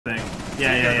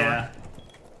Yeah.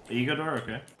 The ego door,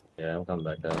 okay. Yeah, I'm coming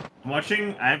back out. I'm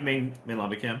watching. I have main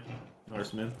lobby cam.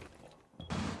 North mid.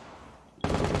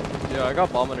 Yeah, I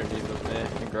got bomb underneath of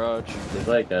me in garage. There's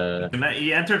like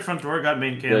He entered front door, got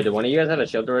main cam. Wait, do one of you guys have a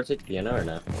shield door at piano or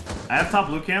no? I have top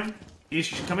blue cam. He's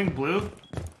coming blue.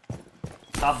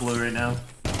 Top blue right now.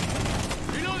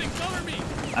 Reloading, cover me.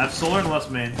 I have solar and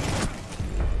west main.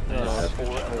 Yeah. 4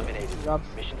 eliminated.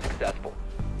 Mission successful.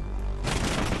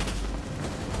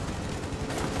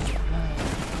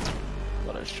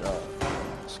 What a shot.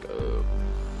 Let's go.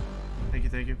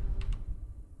 Thank you.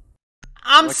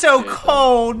 I'm so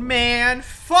cold, man.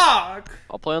 Fuck.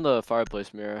 I'll play on the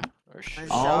fireplace mirror. Or Nice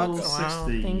All shots. 6 Wow,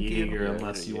 to thank you. Jaeger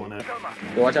unless you want to.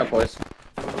 Yo, watch out, boys.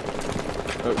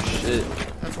 Oh shit.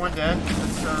 That's one dead.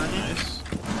 That's Nice.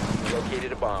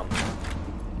 Located a bomb.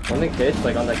 One thing pitch,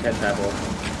 like on that catch apple.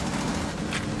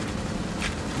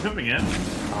 I'm jumping in.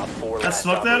 Op 4 Let's last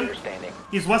smoke them. operator standing.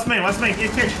 He's west main.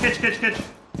 Kitch.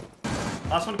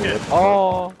 Last one, kitch.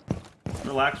 Oh.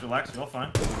 Relax. You're all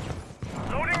fine.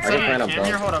 I I can plan up can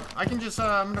here, top. hold up. I can just,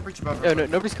 I'm gonna breach above. Yeah, no,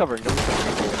 nobody's covering. Yeah.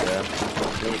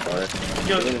 Really far.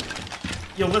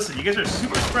 Yo, listen, you guys are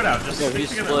super spread out. Just Yeah, stick he's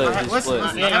together. split. Alright, He's listen, split.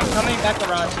 listen. Yeah, I'm coming back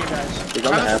around to you guys. He's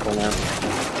on the apple now.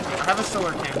 I have a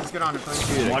solar cam. Let's get on it, please.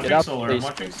 Dude, I'm get watching out solar. the I'm base.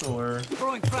 watching solar.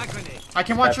 Throwing frag grenade. I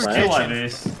can watch your That's Kill right. live kitchen.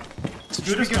 base.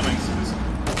 Scoot is coming.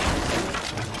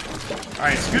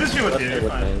 Alright, Scoot is here with you. You're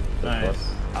fine. Nice.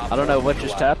 I don't know what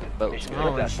just happened, but let's Mission go.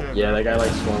 Holy successful. shit. Yeah, that guy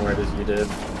like swung right as you did.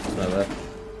 So that.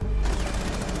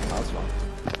 That's fine.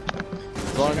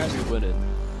 As long as you win it.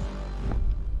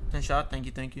 10 shot. Thank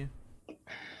you. Door.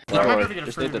 I'm not gonna get a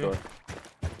Just free need the door.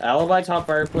 Alibi top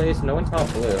fireplace, no one top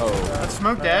blue. Oh. That's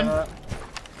smoke dead.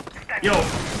 Yo,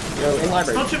 Yo, in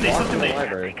library. Still chimney, Walk still in the chimney.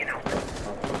 library.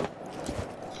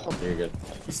 Oh, you're good.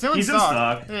 He's still in he's in stock.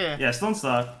 stock. Yeah. Yeah, still in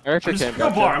stock. Eric I'm just came gonna go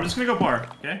back bar. in. I'm just gonna go bar.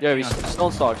 Okay. Yeah, he's Hang on. still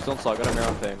in stock. Got a mirror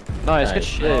on thing. Nice, good Nice.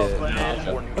 shit.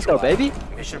 Four Let's go, baby.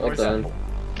 Good shit, Well boys. done.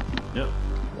 Yep.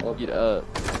 Well, Eat up.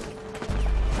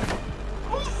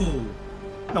 Ooh.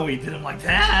 No, he did him like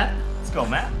that. Let's go,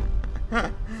 Matt.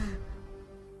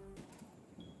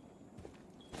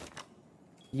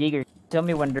 Jaeger, tell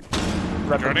me when they're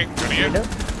Running in.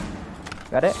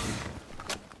 Got it?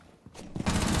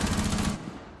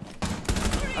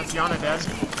 That's Yana dead.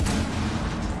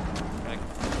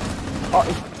 Oh,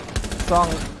 strong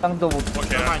double.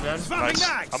 Okay. Am I dead? Nice.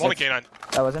 I'm on the K9.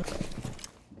 That wasn't.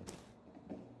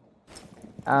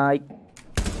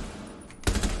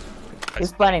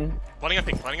 He's planning. Landing on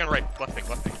pink. Landing on right. Left pink.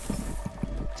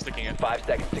 Sticking in. 5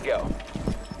 seconds to go.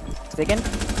 Sticking.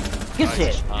 Good Nice.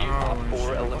 shit. Op Oh, 4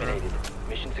 shit. eliminated.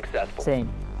 Mission successful. Same.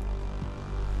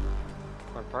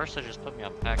 Or Barca just put me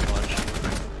on pack lunch.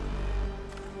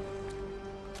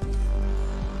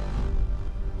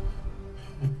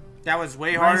 That was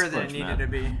way Nice harder than it clutch, needed man. to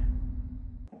be.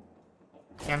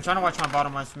 Yeah, I'm trying to watch my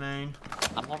bottom left main.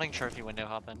 I'm holding trophy window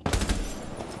hopping.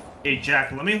 Hey,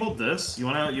 Jack. Let me hold this. You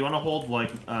wanna hold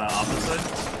like opposite?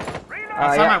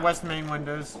 I saw Yeah. my west main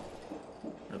windows.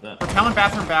 Or that? Propellant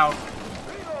bathroom bow.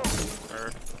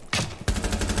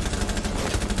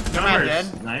 No man Numbers.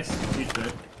 dead. Nice. Huge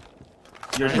bit.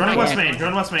 Yo, drone west main.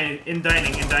 Drone west main. In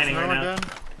dining No right one now. dead.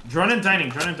 Drone in dining.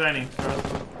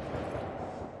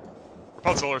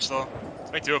 Repelled solar still.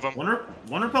 Let's make 2 of them.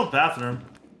 One repelled bathroom.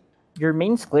 Your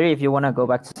main's clear if you wanna go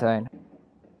back to side.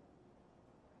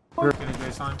 Get a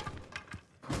baseline.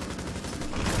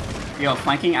 Yo,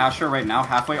 flanking Asher right now,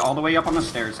 halfway all the way up on the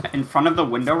stairs. In front of the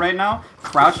window right now,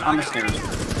 crouched on the stairs.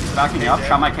 Backing me up,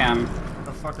 shot my cam. What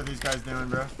the fuck are these guys doing,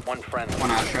 bro? One friendly. One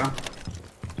Asher.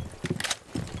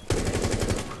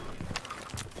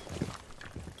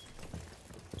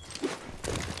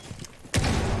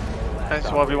 Last Nice,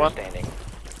 operator 1v1. standing.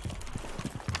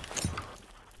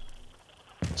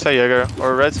 Say Jaeger.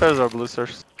 Or red stairs or blue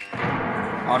stairs?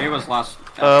 Audio was last.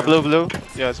 Asher. Blue.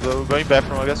 Yeah, it's blue. Going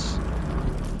bathroom, I guess.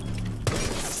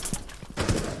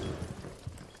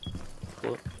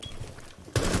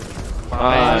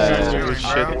 Nice. Holy Good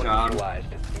shit. job. Neutralized.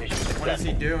 Mission What is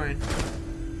he successful. doing?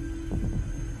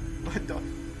 What the?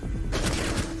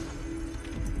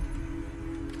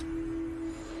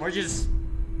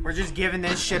 We're just giving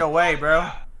this shit away, bro.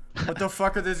 What the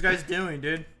fuck are these guys doing,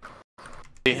 dude?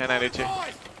 And I need to.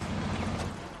 I'm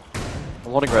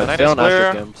holding red. Night Stay is on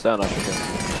Asher clear. cam. Stay on Asher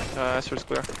cam. Asher's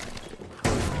clear.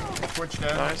 Twitch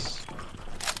dead. Nice.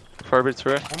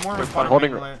 4v3. One more We're with bottom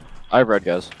holding- main lit. I have red,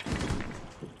 guys.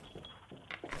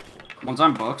 One's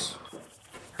on books.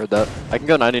 Heard that. I can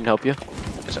go 90 and help you.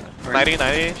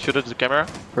 90. Shoot at the camera.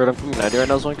 Heard I'm coming 90 right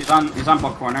now, Zoink. He's on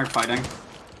book corner fighting.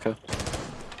 Okay.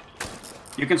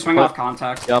 You can swing What? off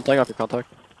contact. Yeah, I'm playing off your contact.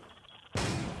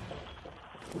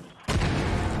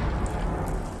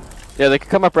 Yeah, they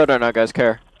can come up red right now, guys.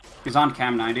 Care. He's on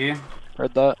cam 90.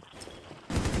 Heard that.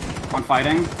 One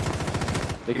fighting.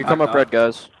 They can come up red,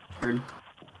 guys. Heard.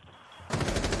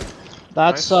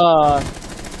 That's Heard Op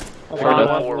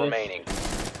that. 4 remaining.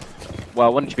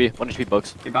 Wow, 1 HP. 1 HP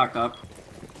books. He backed up.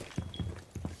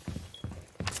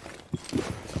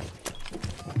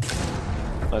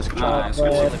 Nice. Good job. Nice.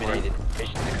 Good shit. Eliminated.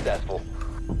 Mission successful.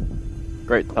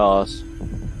 Great toss.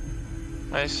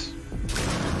 Nice.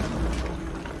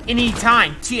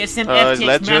 Anytime. TSM FTX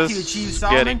Let's Matthew just Achieve get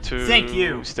Solomon. into Thank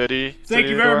you. steady. Thank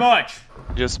you very much.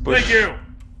 Just push. Thank you.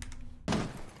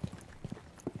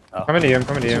 coming to you. I'm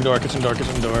coming to you. Kitchen door.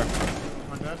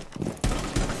 One dead.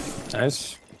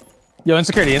 Nice. Yo,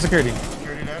 insecurity. Security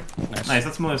dead. Nice,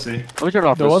 that's Melissa. Let me turn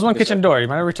off There this. was one kitchen door. You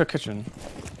might have retook kitchen.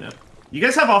 You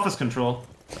guys have office control.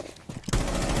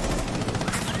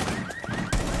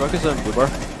 Focus on blue bar.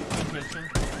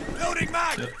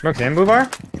 Smoke's in blue bar?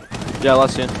 Yeah,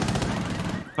 last scene.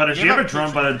 But do you have a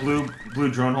drone by the blue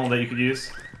drone hole that you could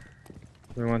use?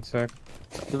 Give me 1 sec.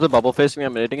 There's a bubble facing me.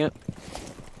 I'm hitting it.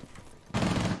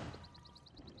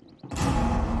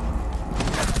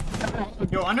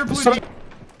 Yo, under blue.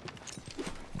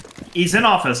 He's in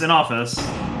office.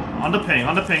 On the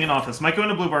ping in office. Might go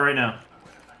into blue bar right now.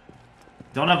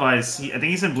 Don't have eyes. I think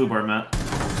he's in blue bar, Matt.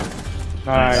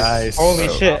 Nice. Holy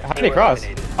shit. How did he cross?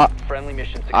 Friendly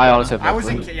mission success. I honestly have no I was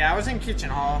in clue. I was in kitchen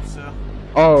hall, so.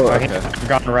 Oh, I okay.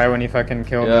 got right when you fucking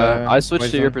killed Yeah, I switched to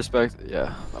Wisdom. your perspective.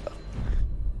 Yeah. my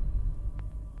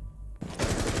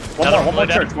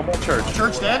bad. One more church.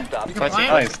 Church dead? You can plant?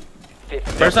 Nice.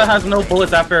 Versa has no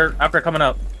bullets after coming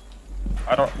up.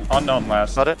 I don't. Unknown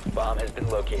last. Got it. Bomb has been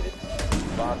located.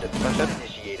 Bomb defense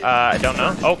initiated. I don't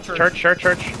know. Oh, church.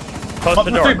 Close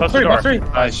the door. Close the door.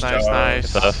 Nice.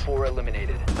 Op 4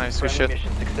 eliminated. Nice, good Friendly shit.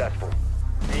 mission successful.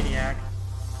 Maniac.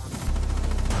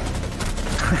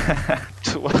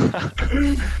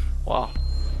 Wow.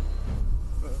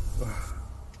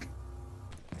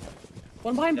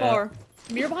 One behind bar.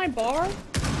 Mirror behind bar.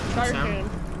 Try your can.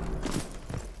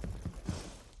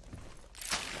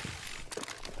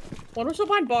 One was still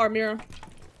behind bar, mirror.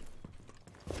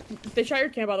 They shot your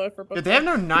can by the way for both. Yeah, they have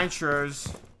no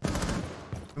nitros.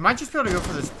 We might just be able to go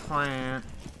for this plant.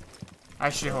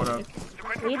 Actually, hold up.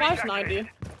 Blue bar's 90.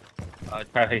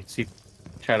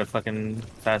 Try to fucking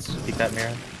fast peek that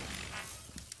mirror.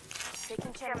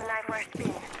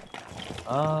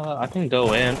 I can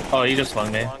go in. Oh, you just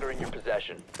flung me. Longer in your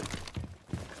possession.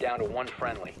 Down to one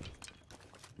friendly.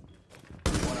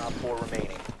 One Op 4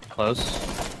 remaining. Close.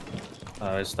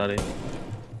 I study.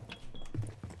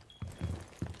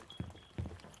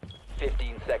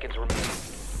 15 seconds remaining.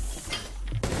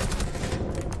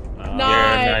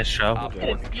 Nice. Nice show. Op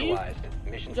 4 neutralized.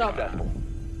 Mission Job. successful.